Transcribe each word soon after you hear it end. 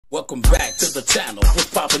Welcome back to the channel. What's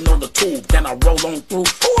popping on the tube? Can I roll on through?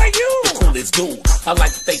 Who are you? The coolest dude. I'd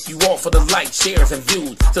like to thank you all for the likes, shares, and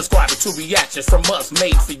views. Subscribing to reactions from us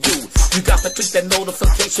made for you. You got to click that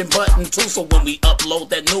notification button too, so when we upload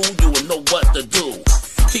that new, you will know what to do.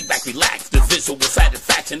 Keep back, relax, the visual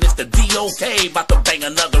satisfaction. It's the DOK, about to bang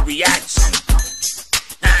another reaction.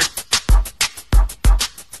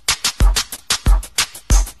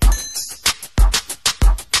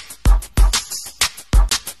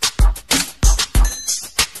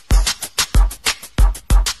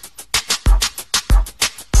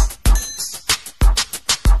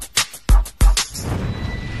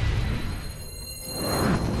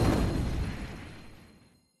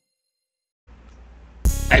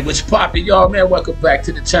 Hey, what's poppin', y'all, man? Welcome back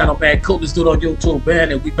to the channel, man. Coolest dude on YouTube,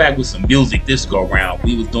 man. And we back with some music this go round.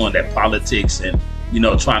 We was doing that politics and, you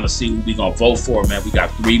know, trying to see who we gonna vote for, man. We got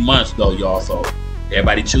 3 months though, y'all. So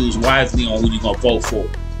everybody choose wisely on who you gonna vote for.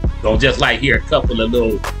 Don't just like hear a couple of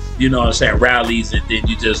little, you know what I'm saying, rallies and then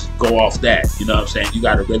you just go off that. You know what I'm saying? You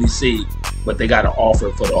gotta really see what they gotta offer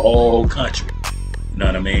for the whole country. You know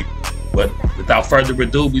what I mean? But without further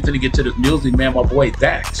ado, we finna get to this music, man. My boy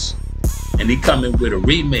Dax. And he coming with a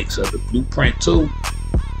remix of the Blueprint 2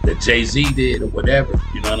 that Jay-Z did or whatever,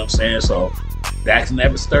 you know what I'm saying? So Dax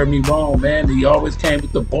never stirred me wrong, man. He always came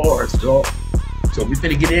with the bars, dog. So we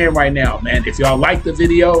finna get in right now, man. If y'all like the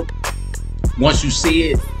video, once you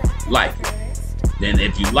see it, like it. Then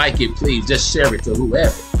if you like it, please just share it to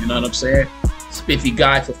whoever, you know what I'm saying? Spiffy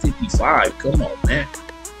guy for 55, come on, man.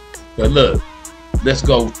 But look, let's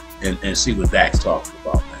go and see what Dax talking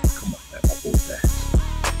about, man. Come on, man, my boy Dax.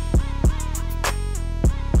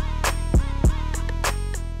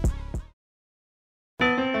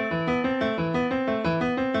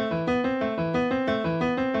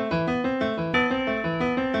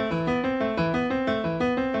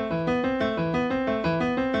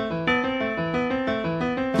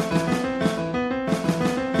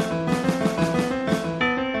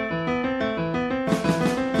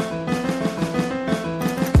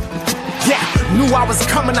 Knew I was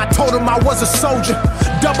coming, I told him I was a soldier.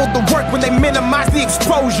 Doubled the work when they minimized the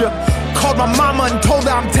exposure. Called my mama and told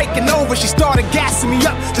her I'm taking over. She started gassing me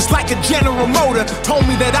up just like a General Motor. Told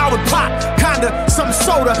me that I would pop, kinda, some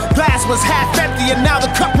soda. Glass was half empty and now the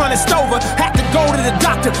cup running over. Had to go to the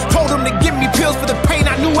doctor, told him to give me pills for the pain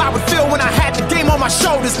I knew I would feel when I had the game on my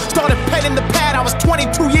shoulders. Started penning the pad, I was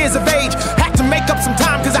 22 years of age. Had to make up some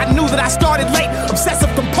time cause I knew that I started late.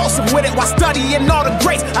 Obsessive compulsive with it while studying all the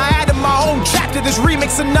greats. I added my own chapter, this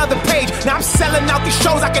remix another page. Now I'm selling out these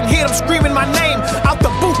shows, I can hear them screaming my name. Out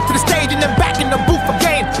the booth to the stage and then back in the booth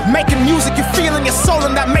again. Making music, you're feeling your soul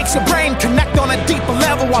and that makes your brain connect on a deeper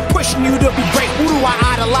level while pushing you to be great. Who do I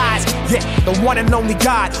idolize? Yeah, the one and only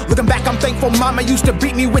God. Looking back, I'm thankful mama used to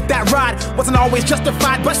beat me with that rod. Wasn't always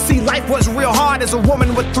justified, but see, life was real hard as a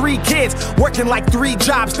woman with 3 kids, working like 3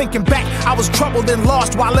 jobs. Thinking back, I was troubled and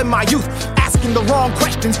lost while in my youth, asking the wrong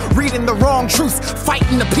questions, reading the wrong truth,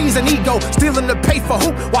 fighting to appease an ego, stealing to pay for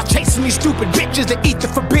hoop, while chasing these stupid bitches that eat the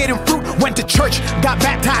forbidden fruit. Went to church, got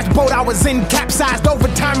baptized, boat I was in capsized.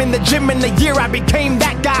 Overtime in the gym in the year I became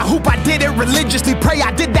that guy. Hoop, I did it religiously, pray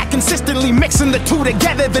I did that consistently, mixing the 2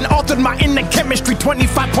 together, then altered my inner chemistry.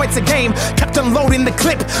 25 points a game, kept unloading the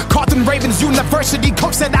clip. Carlton Ravens University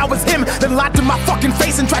coach said I was him, then lied to my fucking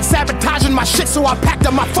face and tried sabotaging my shit. So I packed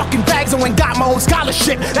up my fucking bags and went got my own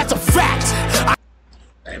scholarship. That's a fact.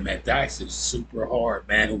 Hey man, Dax is super hard,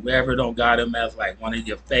 man. Whoever don't got him as like one of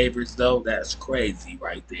your favorites though, that's crazy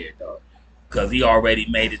right there, dog. Cause he already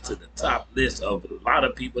made it to the top list of a lot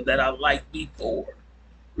of people that I liked before.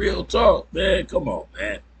 Real talk, man. Come on,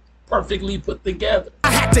 man. Perfectly put together.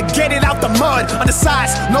 I had to get it out the mud,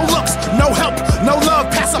 undersized, no looks, no help, no love.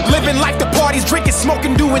 Pass up living life to parties, drinking,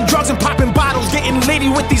 smoking, doing drugs and popping bottles, getting litty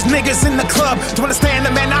with these niggas in the club. To understand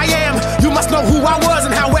the man I am, you must know who I was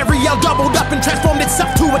and how every yell doubled up and transformed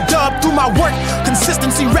itself to a dub. Through my work,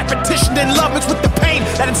 consistency, repetition, and love mixed with the pain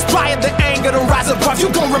that inspired the anger to rise above. You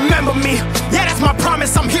gon' remember me, yeah, that's my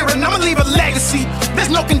promise. I'm here and I'ma leave a legacy. There's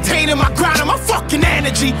no containing my grind and my fucking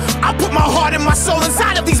energy. I put my heart and my soul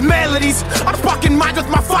inside of these melodies. I'm sparking minds with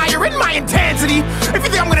my fire and my intensity. If you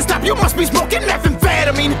think I'm gonna stop, you must be smoking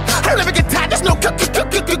methamphetamine. I don't ever get tired, there's no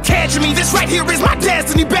catching me. This right here is my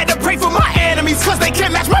destiny. Better pray for my enemies, cause they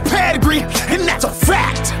can't match my pedigree, and that's a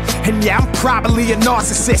fact. And yeah, I'm probably a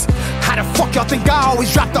narcissist. How the fuck y'all think I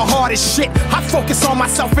always drop the hardest shit? I focus on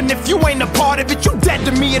myself, and if you ain't a part of it, you dead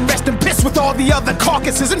to me and rest in piss with all the other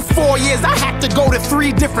carcasses. In 4 years, I had to go to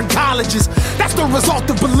 3 different colleges. That's the result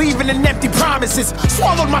of believing in empty promises.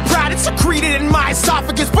 Swallowed my pride and secreted in my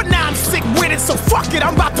esophagus, but now I'm sick with it, so fuck it,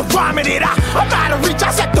 I'm about to vomit it. I'm out of reach,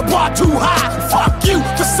 I set the bar too high. Fuck you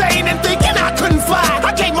for saying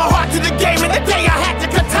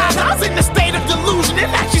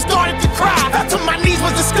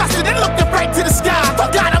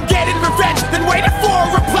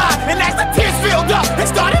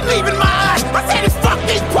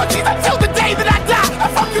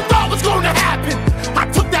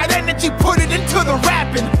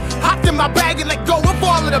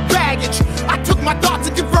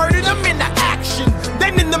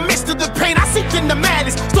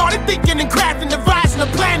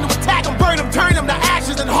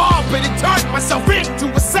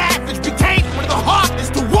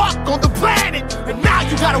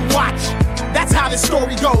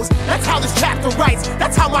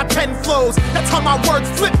close. That's how my words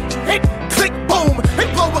flip, hit, click, boom,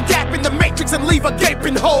 and blow a gap in the matrix and leave a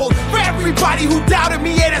gaping hole. For everybody who doubted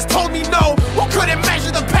me and has told me no, who couldn't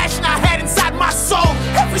measure the passion I had inside my soul.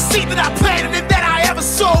 Every seed that I planted and that I ever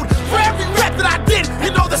sowed. For every rep that I did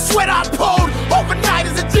and all the sweat I poured. Overnight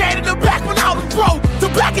as a janitor back when I was broke. To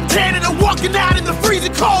back in Canada walking out in the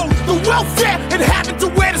freezing cold. The welfare and having to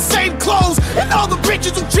wear the same clothes. And all the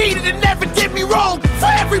bitches who cheated and never did me wrong.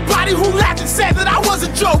 For everybody who laughed and said that I was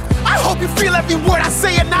a joke. I hope you feel every word I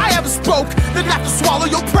say and I ever spoke. Then have to swallow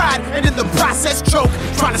your pride and in the process choke.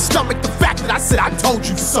 Trying to stomach the fact that I said I told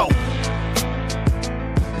you so.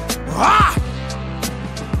 Ah!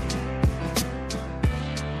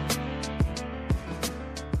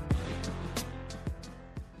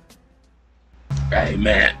 Hey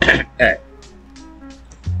man, hey.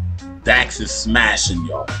 Dax is smashing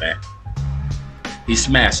y'all, man. He's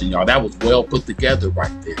smashing y'all. That was well put together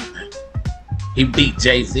right there, man. He beat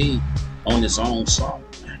Jay-Z on his own song,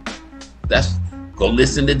 man. Go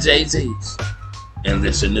listen to Jay-Z's and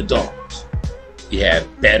listen to Dogs. He had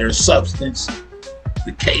better substance.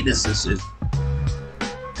 The cadences is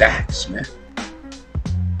Dax, man.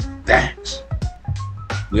 Dax.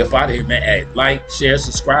 We up out of here, man. Hey, like, share,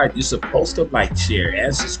 subscribe. You're supposed to like, share,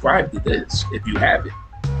 and subscribe to this if you haven't.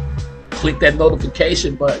 Click that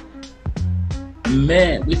notification button.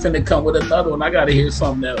 Man, we finna come with another one. I gotta hear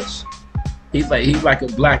something else. He's like a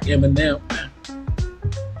black Eminem, man.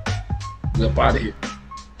 We up out of here.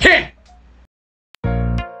 Hey,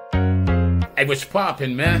 what's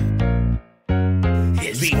poppin', man?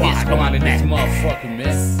 It's squad in that motherfucker,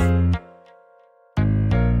 man.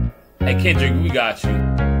 Hey Kendrick, we got you.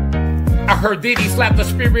 I heard Diddy slap the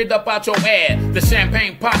spirit up out your ass. The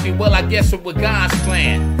champagne poppy, well I guess it was God's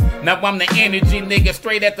plan. Now I'm the energy nigga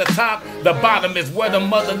straight at the top. The bottom is where the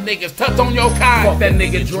mother niggas touch on your cock. Fuck that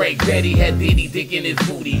nigga Drake, Daddy had Diddy dick in his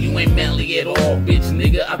booty. You ain't manly at all, bitch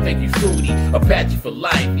nigga, I think you fruity. Apache for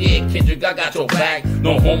life, yeah Kendrick, I got your back.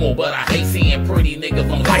 No homo, but I hate seeing pretty niggas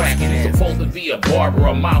on crack. Supposed to be a barber,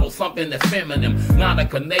 a model, something that's feminine. Not a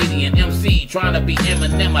Canadian MC, trying to be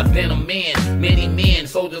Eminem. I sent them in, many men,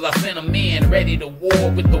 soldiers I sent them in. Ready to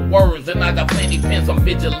war with the words, and I got plenty pins. I'm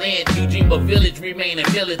vigilant, Eugene Village remaining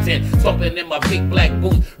militant. Something in my big black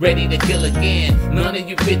boots, ready to kill again. None of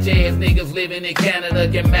you bitch ass niggas living in Canada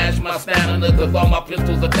can match my stamina, cause all my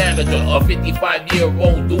pistols are damaged. A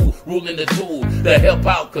 55-year-old dude ruling the tool to help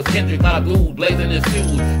out, cause Kendrick my dude blazing his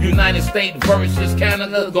shoes. United States versus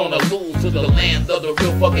Canada, gonna lose to the land of the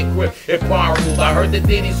real fucking grip. If power rules, I heard that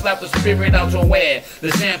Diddy slap the spirit out your ass.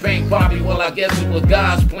 The champagne poppy, well I guess it was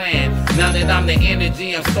God's plan. Now that I'm the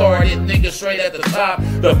energy, I'm started, niggas straight at the top.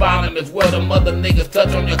 The bottom is where the mother niggas touch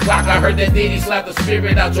on your clock. I heard that Diddy slap the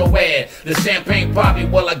spirit out your ass. The champagne poppy,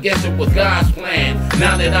 well I guess it was God's plan.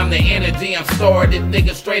 Now that I'm the energy, I'm started,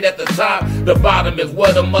 niggas straight at the top. The bottom is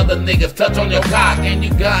where the mother niggas touch on your cock. And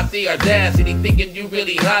you got the audacity, thinking you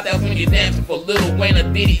really hot. That's when you dancing for Lil Wayne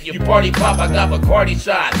or Diddy. You party pop, I got Bacardi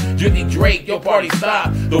shot. Drizzy Drake, your party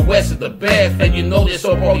stop. The West is the best, and you know this,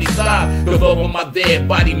 so party stop. Cause over my dead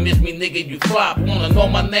body, miss me nigga, you flop. Wanna know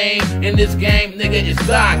my name in this game, nigga, it's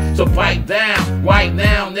Doc. So pipe down, right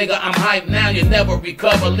now, nigga, I'm hyped now. You never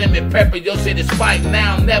recover, limit pepper, your shit is spiked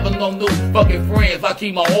now. Never no new fucking friends, I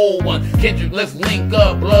keep my old one. Kendrick, let's link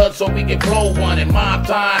up, blood, so we can blow one. In my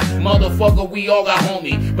time, motherfucker, we all got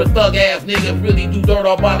homie. But thug ass niggas really do dirt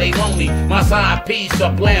all by they lonely. My side piece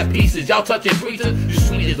are blast pieces. Y'all touching preachers, you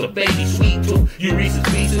sweet as a baby, sweet too. You Reese's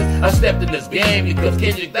Pieces. I stepped in this game because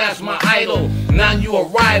Kendrick, that's my idol. Now you a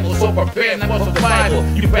rival, so prepare for survival.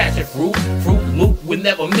 You passion fruit loop, we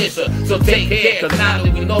never miss her. So take care, cause not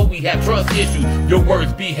only we know we have trust issues. Your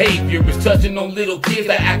words, behavior is touching on little kids.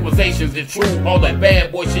 The accusations is true. All that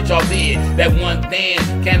bad boy shit y'all did. That one dance,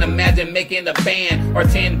 can't imagine making a band or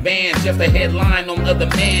 10 bands, just a headline on other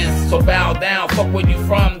mans. So bow down, fuck where you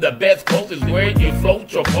from. The best coast is where you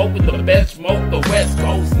float your boat with the best smoke, the West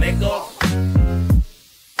Coast, nigga.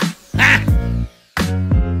 Ha!